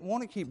God, they didn't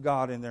want to keep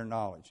God in their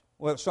knowledge.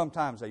 Well,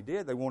 sometimes they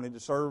did. They wanted to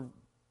serve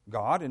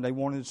God and they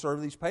wanted to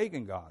serve these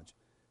pagan gods.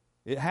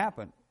 It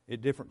happened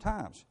at different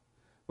times.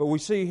 But we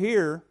see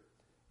here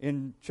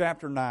in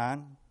chapter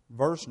 9,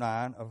 verse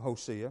 9 of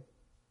Hosea,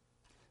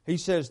 he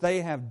says,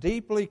 they have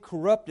deeply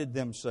corrupted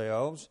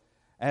themselves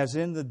as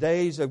in the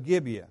days of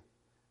Gibeah.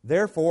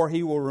 Therefore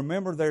he will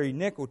remember their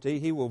iniquity,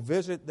 he will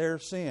visit their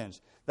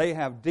sins. They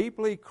have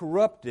deeply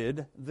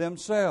corrupted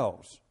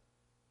themselves.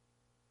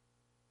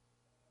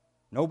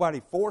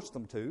 Nobody forced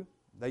them to.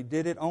 They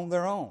did it on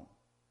their own.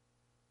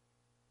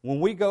 When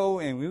we go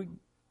and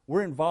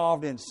we're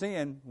involved in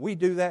sin, we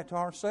do that to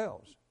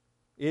ourselves.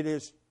 It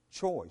is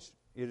choice.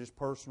 It is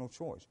personal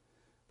choice.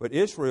 But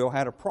Israel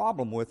had a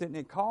problem with it, and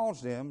it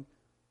caused them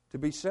to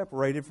be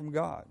separated from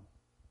God.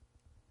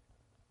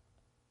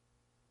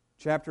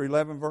 Chapter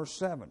 11, verse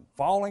 7,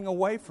 falling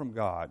away from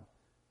God.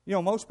 You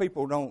know, most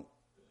people don't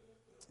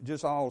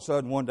just all of a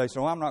sudden one day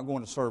say, I'm not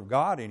going to serve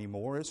God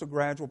anymore. It's a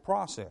gradual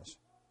process.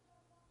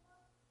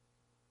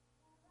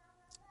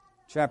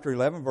 Chapter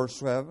 11, verse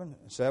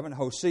 7,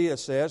 Hosea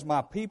says,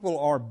 my people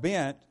are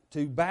bent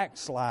to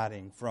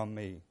backsliding from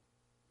me.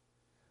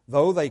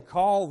 Though they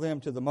call them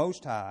to the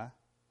Most High,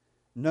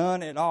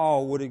 none at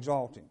all would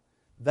exalt Him.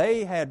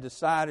 They had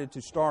decided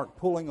to start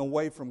pulling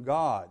away from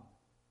God.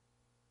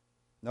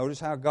 Notice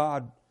how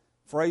God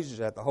phrases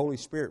that, the Holy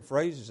Spirit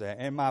phrases that.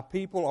 And my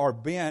people are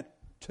bent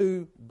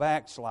to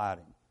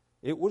backsliding.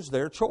 It was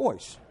their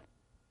choice.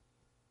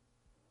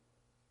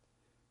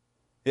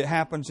 It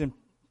happens in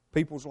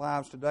people's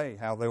lives today,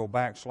 how they'll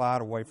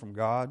backslide away from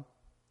God,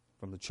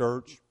 from the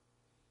church,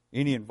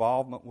 any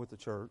involvement with the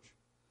church.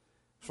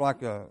 It's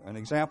like an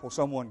example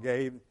someone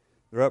gave.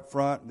 They're up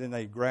front, and then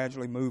they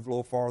gradually move a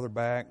little farther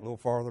back, and a little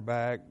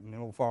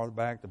farther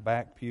back, the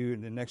back pew,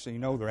 and then next thing you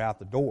know, they're out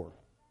the door.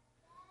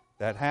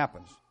 That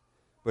happens.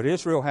 But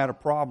Israel had a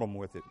problem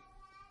with it.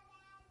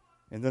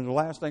 And then the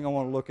last thing I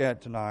want to look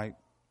at tonight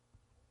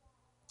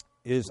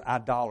is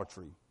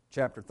idolatry.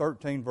 Chapter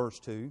 13, verse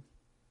 2.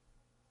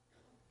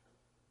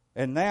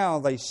 And now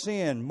they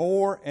sin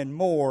more and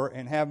more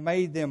and have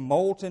made them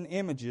molten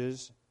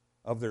images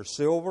of their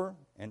silver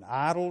and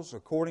idols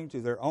according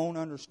to their own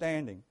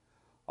understanding.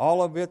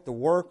 All of it the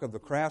work of the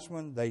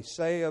craftsmen. They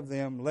say of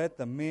them, let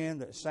the men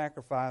that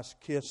sacrifice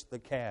kiss the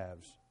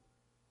calves.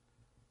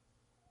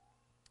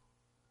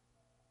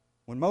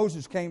 When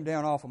Moses came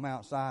down off of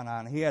Mount Sinai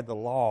and he had the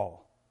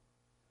law,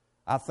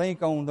 I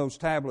think on those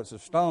tablets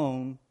of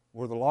stone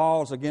were the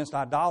laws against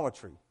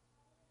idolatry.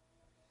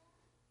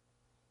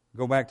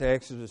 Go back to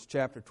Exodus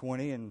chapter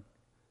 20 and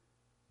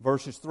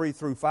verses 3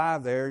 through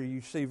 5 there, you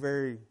see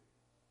very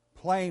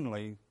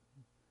plainly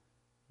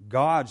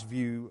God's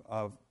view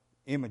of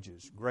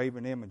images,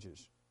 graven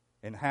images,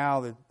 and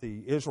how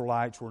the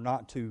Israelites were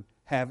not to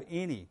have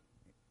any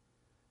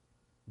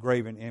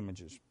graven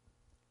images.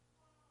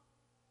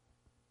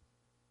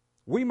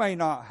 We may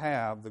not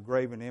have the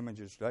graven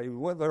images today.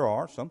 Well, there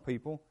are some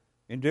people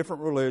in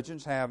different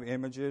religions have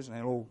images and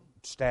little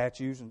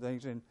statues and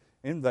things,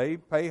 and they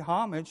pay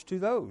homage to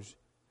those,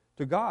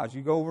 to gods.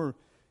 You go over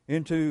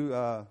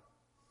into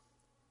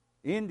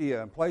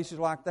India and places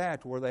like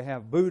that where they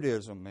have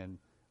Buddhism and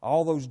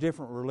all those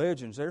different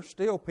religions. There's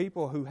still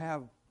people who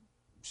have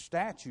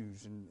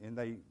statues and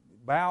they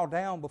bow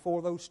down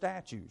before those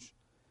statues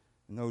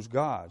and those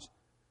gods.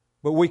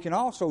 But we can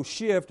also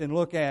shift and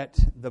look at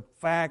the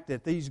fact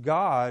that these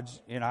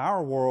gods in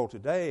our world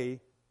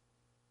today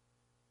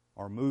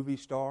are movie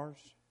stars,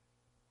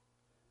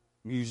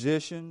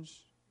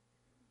 musicians,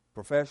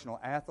 professional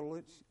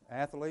athletes,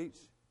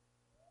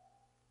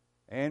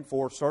 and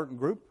for a certain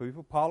group of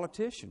people,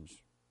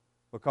 politicians.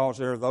 Because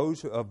there are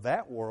those of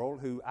that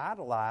world who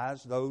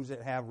idolize those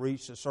that have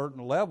reached a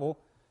certain level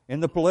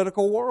in the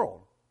political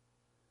world.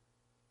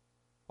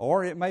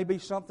 Or it may be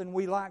something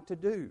we like to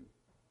do.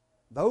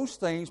 Those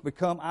things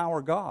become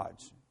our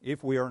gods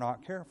if we are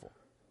not careful.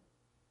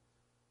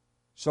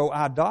 So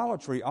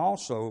idolatry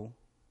also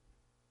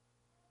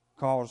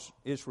caused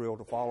Israel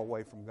to fall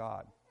away from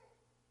God.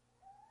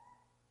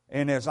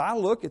 And as I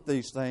look at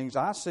these things,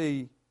 I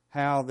see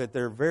how that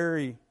they're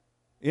very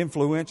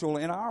influential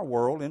in our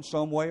world in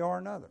some way or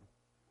another.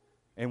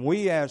 And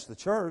we as the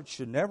church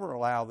should never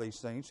allow these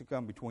things to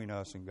come between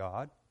us and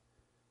God,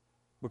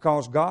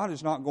 because God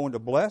is not going to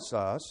bless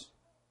us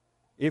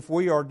if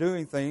we are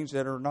doing things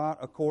that are not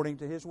according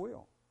to His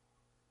will.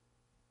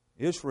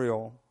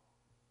 Israel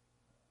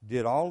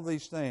did all of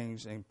these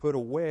things and put a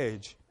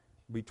wedge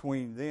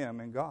between them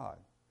and God.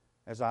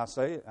 As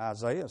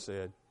Isaiah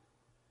said,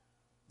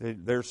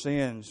 their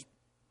sins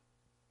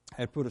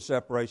had put a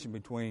separation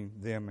between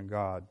them and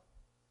God.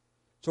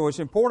 So it's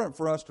important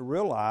for us to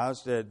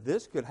realize that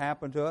this could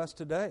happen to us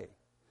today.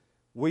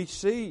 We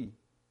see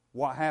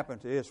what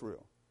happened to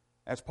Israel.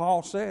 As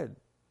Paul said,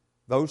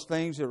 those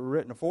things that were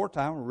written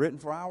aforetime were written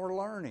for our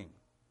learning.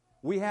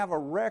 We have a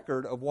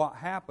record of what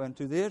happened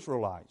to the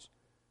Israelites,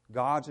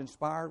 God's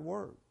inspired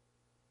word.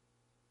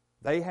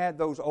 They had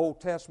those Old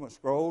Testament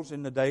scrolls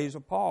in the days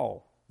of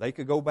Paul. They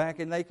could go back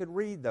and they could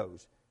read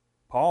those.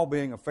 Paul,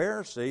 being a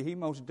Pharisee, he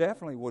most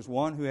definitely was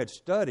one who had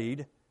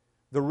studied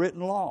the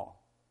written law.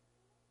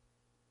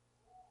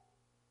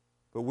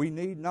 But we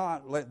need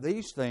not let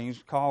these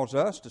things cause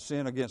us to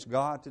sin against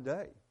God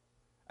today,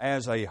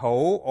 as a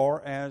whole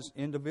or as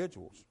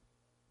individuals.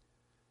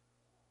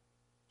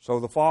 So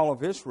the fall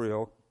of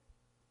Israel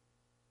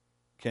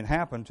can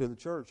happen to the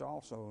church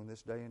also in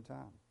this day and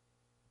time.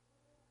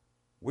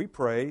 We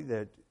pray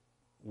that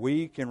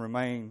we can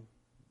remain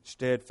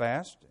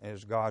steadfast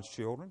as God's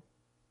children.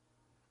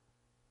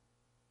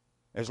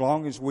 As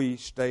long as we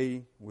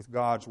stay with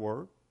God's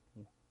Word,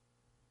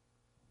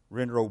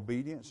 render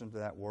obedience unto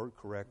that Word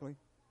correctly,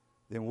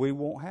 then we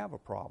won't have a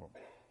problem.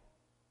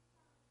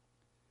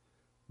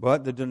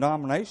 But the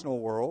denominational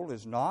world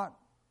is not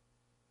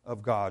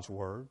of God's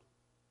Word.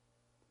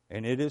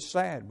 And it is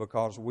sad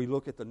because we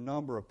look at the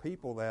number of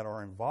people that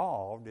are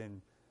involved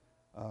in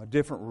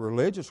different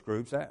religious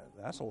groups.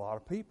 That's a lot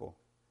of people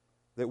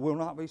that will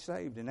not be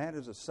saved. And that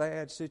is a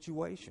sad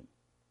situation.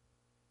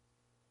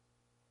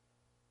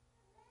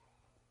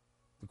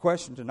 The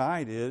question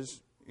tonight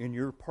is, in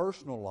your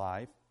personal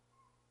life,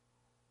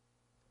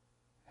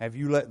 have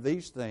you let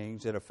these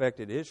things that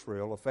affected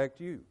Israel affect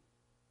you?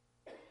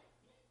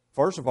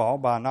 First of all,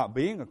 by not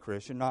being a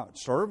Christian, not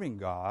serving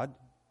God,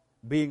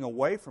 being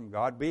away from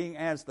God, being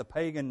as the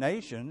pagan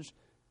nations,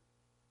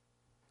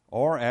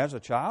 or as a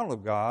child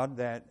of God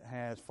that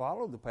has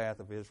followed the path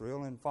of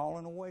Israel and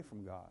fallen away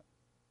from God.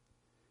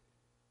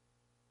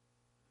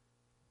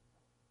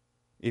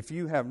 If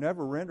you have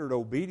never rendered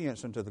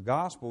obedience unto the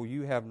gospel,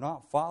 you have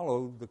not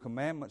followed the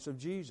commandments of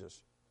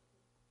Jesus.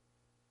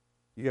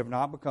 You have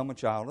not become a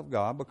child of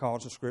God,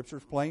 because the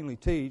Scriptures plainly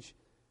teach,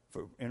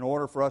 in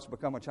order for us to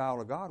become a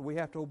child of God, we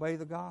have to obey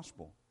the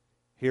gospel.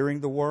 Hearing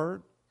the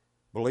Word,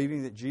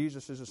 believing that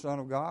Jesus is the Son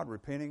of God,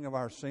 repenting of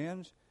our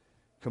sins,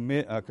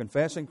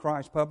 confessing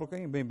Christ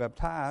publicly, and being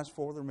baptized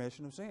for the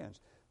remission of sins.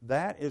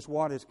 That is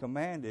what is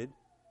commanded.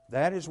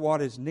 That is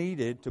what is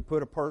needed to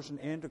put a person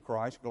into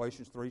Christ,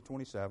 Galatians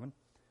 3:27.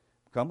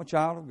 Become a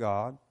child of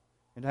God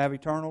and have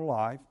eternal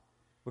life,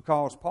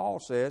 because Paul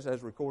says,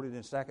 as recorded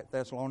in 2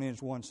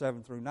 Thessalonians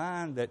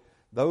 1:7-9, that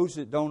those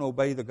that don't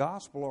obey the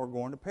gospel are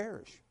going to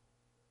perish.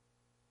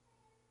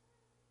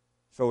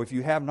 So if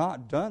you have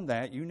not done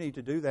that, you need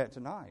to do that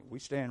tonight. We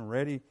stand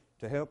ready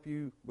to help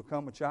you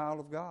become a child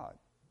of God.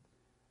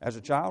 As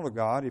a child of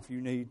God, if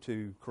you need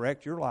to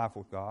correct your life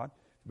with God,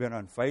 if you've been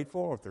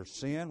unfaithful, or if there's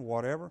sin,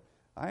 whatever,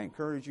 I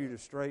encourage you to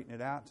straighten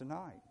it out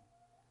tonight.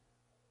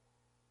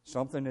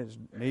 Something is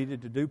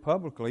needed to do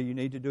publicly, you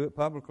need to do it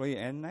publicly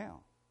and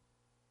now.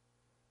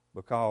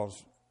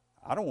 Because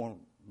I don't want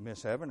to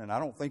miss heaven, and I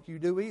don't think you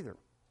do either.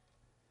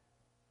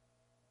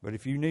 But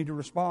if you need to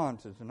respond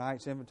to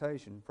tonight's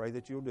invitation, pray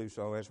that you'll do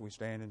so as we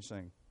stand and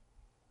sing.